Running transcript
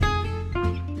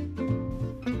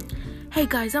Hey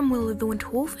guys, I'm Willow the Winter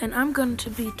Wolf, and I'm going to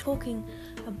be talking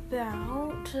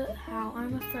about how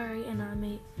I'm a furry and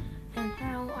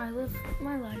how I live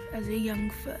my life as a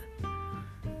young fur.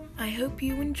 I hope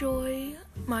you enjoy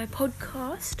my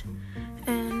podcast,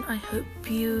 and I hope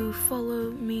you follow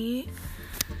me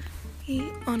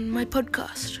on my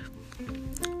podcast.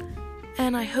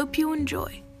 And I hope you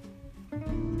enjoy.